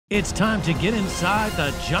It's time to get inside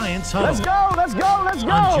the Giants Huddle. Let's go, let's go, let's go.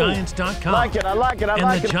 On Giants.com. I like it.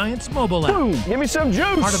 And the Giants mobile app. Boom, give me some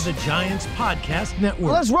juice. Part of the Giants Podcast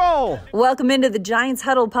Network. Let's roll. Welcome into the Giants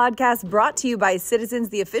Huddle podcast, brought to you by Citizens,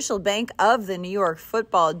 the official bank of the New York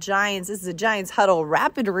Football Giants. This is a Giants Huddle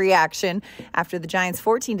rapid reaction after the Giants'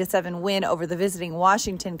 14-7 win over the visiting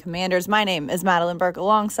Washington Commanders. My name is Madelyn Burke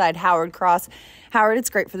alongside Howard Cross. Howard, it's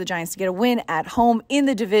great for the Giants to get a win at home in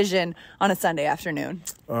the division on a Sunday afternoon.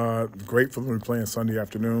 Great for them playing Sunday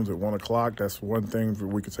afternoons at 1 o'clock. That's one thing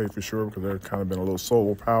we could say for sure because they've kind of been a little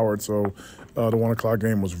solo-powered. So the 1 o'clock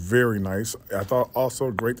game was very nice. I thought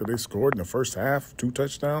also great that they scored in the first half, 2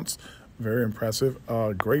 touchdowns. Very impressive.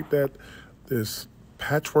 Great that this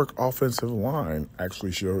patchwork offensive line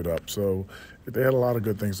actually showed up. So they had a lot of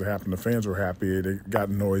good things to happen. The fans were happy. They got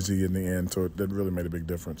noisy in the end, so that really made a big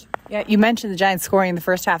difference. Yeah, you mentioned the Giants scoring in the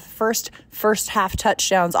first half. First half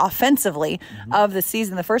touchdowns offensively of the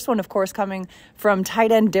season. The first one, of course, coming from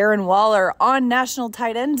tight end Darren Waller on National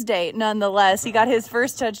Tight Ends Day, nonetheless. He got his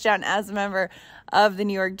first touchdown as a member of the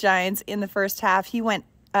New York Giants in the first half. He went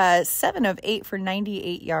 7 of 8 for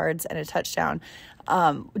 98 yards and a touchdown.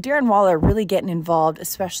 Darren Waller really getting involved,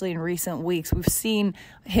 especially in recent weeks. We've seen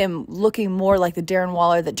him looking more like the Darren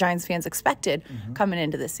Waller that Giants fans expected coming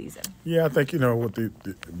into this season. Yeah, I think, with the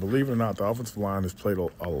believe it or not, the offensive line has played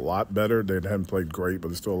a lot better. They hadn't played great,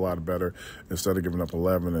 but it's still a lot better. Instead of giving up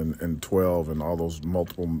 11 and 12 and all those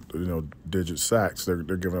multiple, digit sacks, they're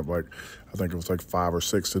giving up I think it was 5 or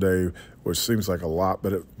 6 today, which seems like a lot,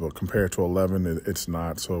 but compared to 11, it's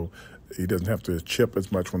not. So he doesn't have to chip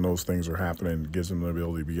as much when those things are happening. It gives him the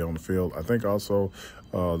ability to be on the field. I think also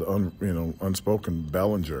the unspoken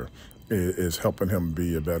Bellinger is helping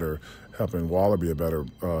helping Waller be a better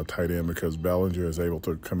tight end because Bellinger is able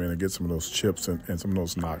to come in and get some of those chips and some of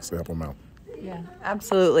those knocks to help him out. Yeah,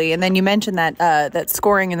 absolutely. And then you mentioned that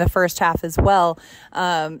scoring in the first half as well.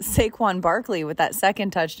 Saquon Barkley with that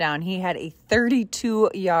second touchdown, he had a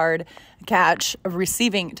 32-yard catch, a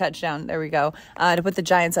receiving touchdown, there we go, to put the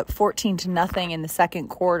Giants up 14-0 in the second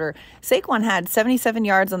quarter. Saquon had 77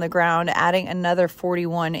 yards on the ground, adding another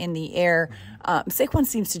 41 in the air. Saquon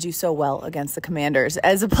seems to do so well against the Commanders.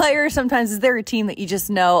 As a player, sometimes is there a team that you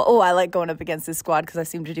just know, I like going up against this squad because I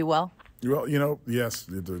seem to do well? Well, yes,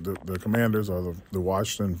 the Commanders are the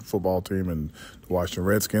Washington football team and the Washington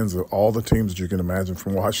Redskins. All the teams that you can imagine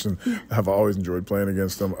from Washington, I've always enjoyed playing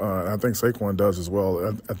against them. I think Saquon does as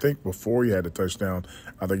well. I think before he had the touchdown,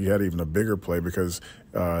 I think he had even a bigger play because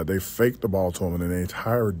they faked the ball to him and then the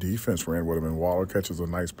entire defense ran with him. And Waller catches a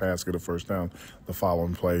nice pass, get a first down. The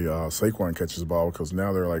following play, Saquon catches the ball because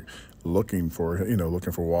now they're looking for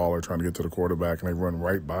Waller, trying to get to the quarterback, and they run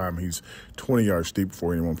right by him. He's 20 yards deep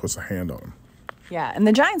before anyone puts a hand on him. Yeah, and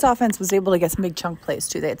the Giants offense was able to get some big chunk plays,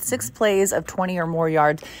 too. They had 6 plays of 20 or more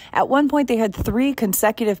yards. At one point, they had 3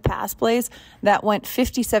 consecutive pass plays that went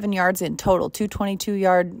 57 yards in total, 2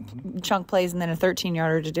 22-yard chunk plays and then a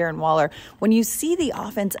 13-yarder to Darren Waller. When you see the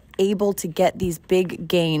offense able to get these big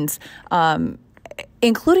gains,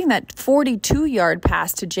 including that 42-yard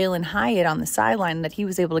pass to Jalen Hyatt on the sideline that he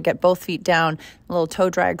was able to get both feet down, a little toe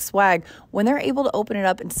drag swag. When they're able to open it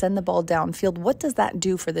up and send the ball downfield, what does that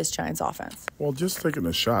do for this Giants offense? Well, just taking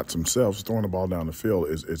the shots themselves, throwing the ball down the field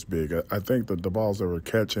is big. I think that the balls that were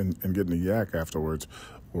catching and getting the yak afterwards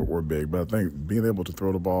were big. But I think being able to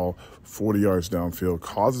throw the ball 40 yards downfield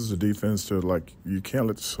causes the defense to, you can't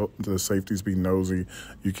let the safeties be nosy.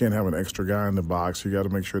 You can't have an extra guy in the box. You got to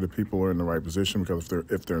make sure that people are in the right position because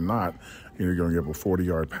if they're not, you're going to get a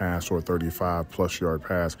 40-yard pass or a 35-plus yard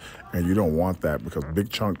pass, and you don't want that because big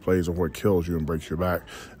chunk plays are what kills you and breaks your back.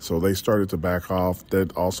 So they started to back off.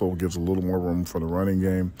 That also gives a little more room for the running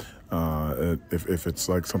game if it's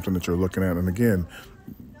something that you're looking at. And again,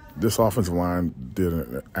 this offensive line did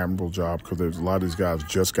an admirable job because there's a lot of these guys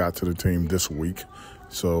just got to the team this week.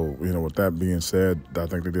 So, with that being said, I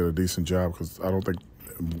think they did a decent job because I don't think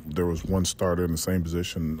there was one starter in the same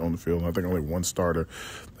position on the field. I think only one starter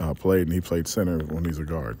played, and he played center when he's a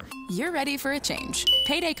guard. You're ready for a change.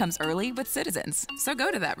 Payday comes early with Citizens, so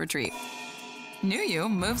go to that retreat. New you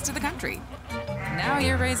moves to the country. Now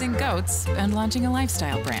you're raising goats and launching a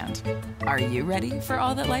lifestyle brand. Are you ready for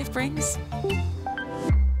all that life brings?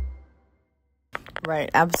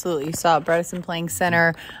 Right, absolutely. You saw Bredesen playing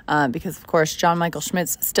center because, of course, John Michael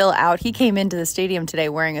Schmidt's still out. He came into the stadium today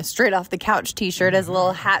wearing a straight-off-the-couch T-shirt as a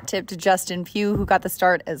little hat tip to Justin Pugh, who got the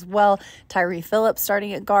start as well. Tyree Phillips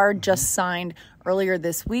starting at guard, just signed earlier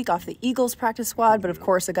this week off the Eagles practice squad, but of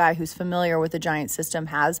course a guy who's familiar with the Giants system,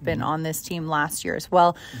 has been on this team last year as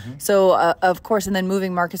well. So, of course, and then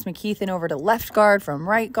moving Marcus McKeithen over to left guard from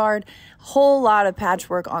right guard. Whole lot of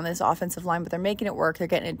patchwork on this offensive line, but they're making it work. They're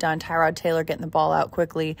getting it done. Tyrod Taylor getting the ball out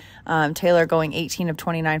quickly. Taylor going 18 of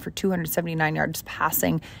 29 for 279 yards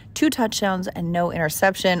passing, 2 touchdowns and no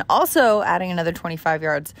interception. Also adding another 25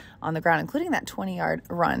 yards on the ground, including that 20-yard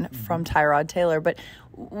run from Tyrod Taylor. But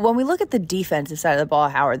when we look at the defensive side of the ball,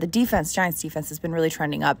 Howard, the defense, Giants defense, has been really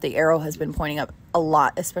trending up. The arrow has been pointing up a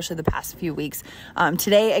lot, especially the past few weeks.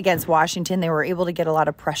 Today against Washington, they were able to get a lot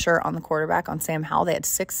of pressure on the quarterback, on Sam Howell. They had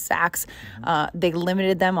 6 sacks. They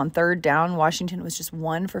limited them on third down. Washington was just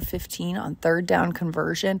 1 for 15 on third down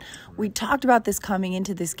conversion. We talked about this coming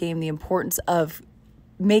into this game, the importance of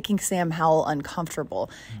making Sam Howell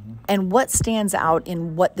uncomfortable. And what stands out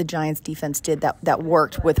in what the Giants defense did that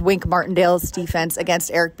worked with Wink Martindale's defense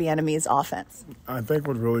against Eric Bieniemy's offense? I think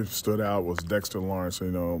what really stood out was Dexter Lawrence,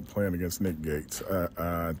 playing against Nick Gates.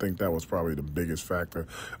 I think that was probably the biggest factor.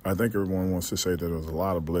 I think everyone wants to say that there was a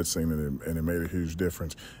lot of blitzing and it made a huge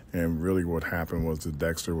difference. And really what happened was that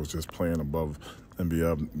Dexter was just playing above and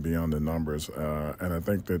beyond the numbers. And I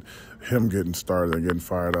think that him getting started and getting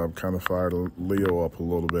fired up kind of fired Leo up a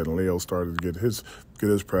little bit. And Leo started to get his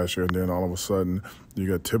pressure. And then all of a sudden you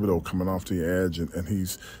got Thibodeau coming off the edge, and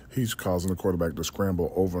he's causing the quarterback to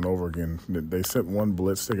scramble over and over again. They sent one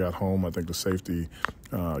blitz. They got home. I think the safety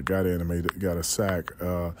got in and got a sack.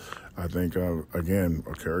 I think, again,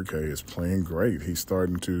 Okereke is playing great. He's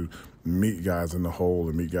starting to meet guys in the hole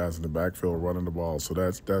and meet guys in the backfield running the ball. So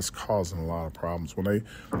that's causing a lot of problems. When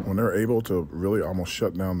they're able to really almost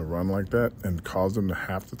shut down the run like that and cause them to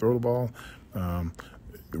have to throw the ball,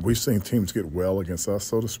 we've seen teams get well against us,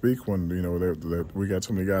 so to speak, when we got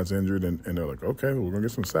so many guys injured and they're like, okay, well, we're going to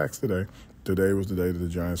get some sacks today. Today was the day that the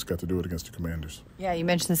Giants got to do it against the Commanders. Yeah, you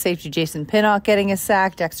mentioned the safety Jason Pinnock getting a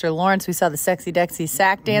sack. Dexter Lawrence, we saw the sexy Dexy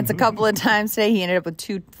sack dance a couple of times today. He ended up with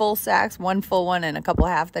 2 full sacks, 1 full one and a couple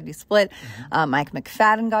half that he split. Mike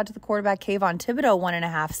McFadden got to the quarterback. Kayvon Thibodeau,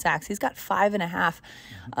 1.5 sacks. He's got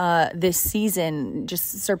 5.5 this season,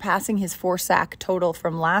 just surpassing his 4-sack total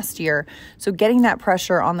from last year. So getting that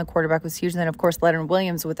pressure on the quarterback was huge. And then, of course, Leonard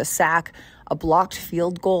Williams with a sack, a blocked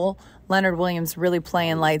field goal. Leonard Williams really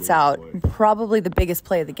playing lights out. Probably the biggest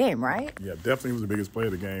play of the game, right? Yeah, definitely was the biggest play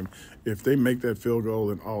of the game. If they make that field goal,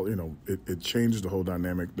 then it changes the whole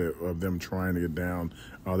dynamic of them trying to get down.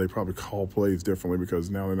 They probably call plays differently because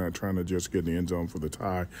now they're not trying to just get in the end zone for the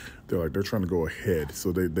tie. They're trying to go ahead.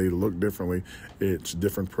 So they look differently. It's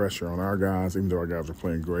different pressure on our guys, even though our guys are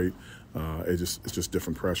playing great. It's just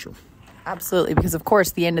different pressure. Absolutely, because, of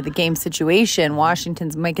course, the end of the game situation,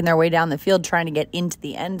 Washington's making their way down the field trying to get into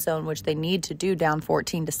the end zone, which they need to do, down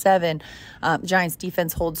 14-7. Giants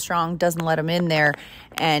defense holds strong, doesn't let them in there,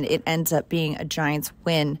 and it ends up being a Giants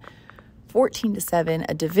win. 14-7,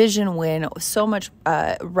 a division win. So much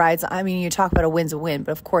rides. I mean, you talk about a win's a win,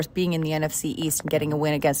 but of course, being in the NFC East and getting a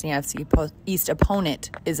win against the NFC East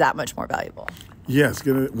opponent is that much more valuable. Yes,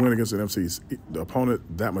 getting a win against the NFC East, the opponent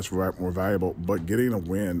that much more valuable, but getting a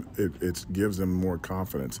win, it gives them more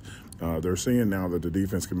confidence. They're seeing now that the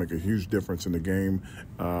defense can make a huge difference in the game.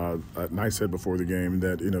 Knight said before the game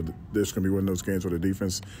that there's going to be one of those games where the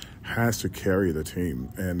defense has to carry the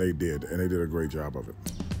team, and they did a great job of it.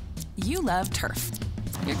 You love turf.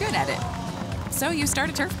 You're good at it. So you start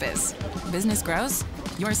a turf biz. Business grows,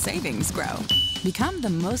 your savings grow. Become the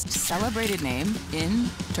most celebrated name in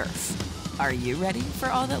turf. Are you ready for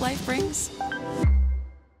all that life brings?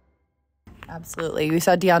 Absolutely. We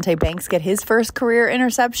saw Deonte Banks get his first career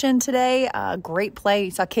interception today. Great play.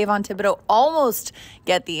 You saw Kayvon Thibodeau almost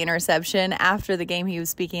get the interception. After the game, he was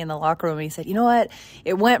speaking in the locker room, and he said, you know what?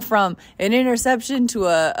 It went from an interception to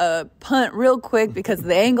a punt real quick because of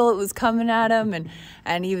the angle it was coming at him,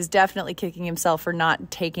 and he was definitely kicking himself for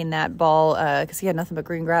not taking that ball because he had nothing but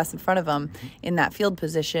green grass in front of him in that field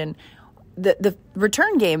position. The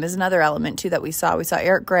return game is another element, too, that we saw. We saw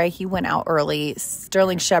Eric Gray. He went out early.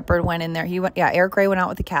 Sterling Shepard went in there. Eric Gray went out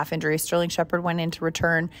with a calf injury. Sterling Shepard went in to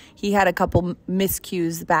return. He had a couple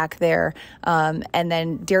miscues back there. And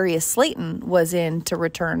then Darius Slayton was in to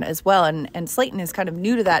return as well. And Slayton is kind of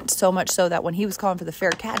new to that, so much so that when he was calling for the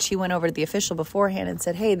fair catch, he went over to the official beforehand and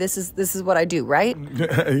said, hey, this is what I do, right?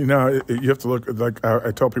 You have to look, like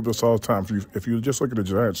I tell people this all the time. If you just look at the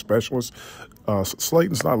Giants specialist,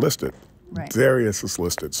 Slayton's not listed. Right. Darius is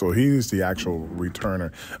listed, so he's the actual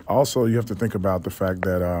returner. Also, you have to think about the fact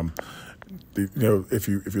that if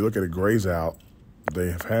you look at it, Gray's out,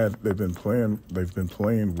 they've been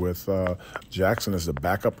playing with Jackson as the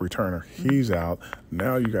backup returner. He's out.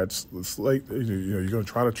 Now you got Slate. You're going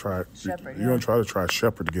to try to try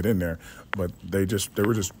Shepard to get in there, but they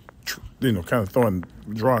were just kind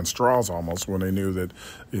of drawing straws almost when they knew that,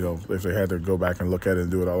 if they had to go back and look at it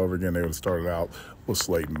and do it all over again, they would have started out with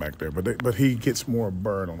Slayton back there. But he gets more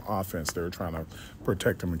burn on offense. They're trying to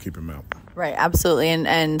protect him and keep him out. Right, absolutely.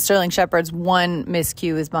 And Sterling Shepard's one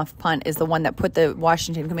miscue, his muff punt, is the one that put the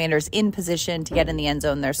Washington Commanders in position to get in the end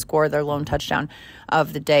zone, their lone touchdown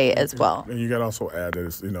of the day as well. And you got to also add that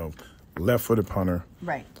it's, left-footed punter.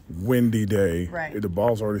 Right. Windy day. Right. The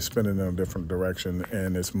ball's already spinning in a different direction,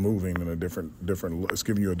 and it's moving in a different. It's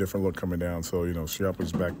giving you a different look coming down. So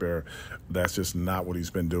Shepard's back there. That's just not what he's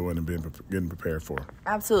been doing and getting prepared for.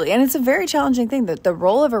 Absolutely, and it's a very challenging thing. That the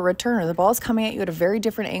role of a returner, the ball's coming at you at a very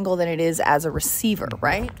different angle than it is as a receiver,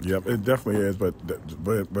 right? Yep, it definitely is. But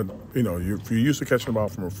if you're used to catching the ball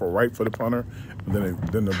from a right-footed punter, and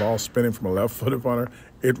then the ball's spinning from a left-footed punter,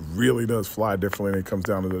 it really does fly differently, and it comes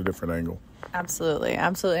down to a different angle. Absolutely.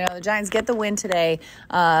 Now, the Giants get the win today,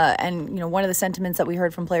 and one of the sentiments that we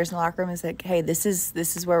heard from players in the locker room is that, hey, this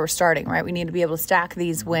is where we're starting, right? We need to be able to stack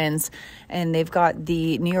these wins, and they've got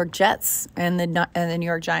the New York Jets and the New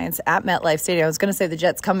York Giants at MetLife Stadium. I was going to say the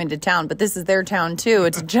Jets come into town, but this is their town too.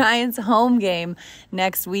 It's a Giants home game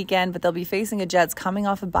next weekend, but they'll be facing a Jets coming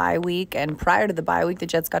off a bye week, and prior to the bye week, the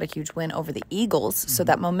Jets got a huge win over the Eagles. So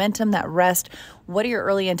that momentum, that rest. What are your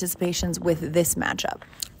early anticipations with this matchup?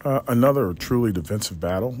 Another truly defensive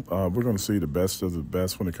battle. We're going to see the best of the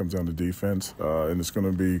best when it comes down to defense, and it's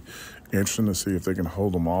going to be interesting to see if they can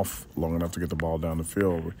hold them off long enough to get the ball down the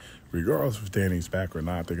field. Regardless if Danny's back or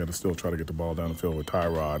not, they got to still try to get the ball down the field with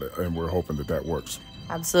Tyrod, and we're hoping that works.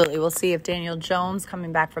 Absolutely. We'll see if Daniel Jones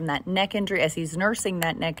coming back from that neck injury, as he's nursing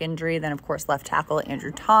that neck injury. Then, of course, left tackle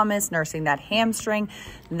Andrew Thomas nursing that hamstring,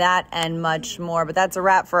 that and much more. But that's a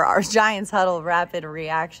wrap for our Giants Huddle Rapid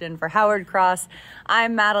Reaction. For Howard Cross,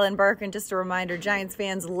 I'm Madelyn Burke. And just a reminder, Giants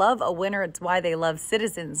fans love a winner. It's why they love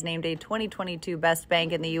Citizens, named a 2022 Best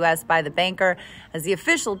Bank in the U.S. by The Banker as the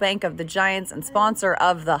official bank of the Giants and sponsor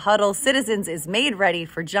of the Huddle. Citizens is made ready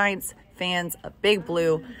for Giants fans of Big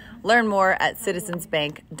Blue. Learn more at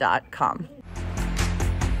citizensbank.com.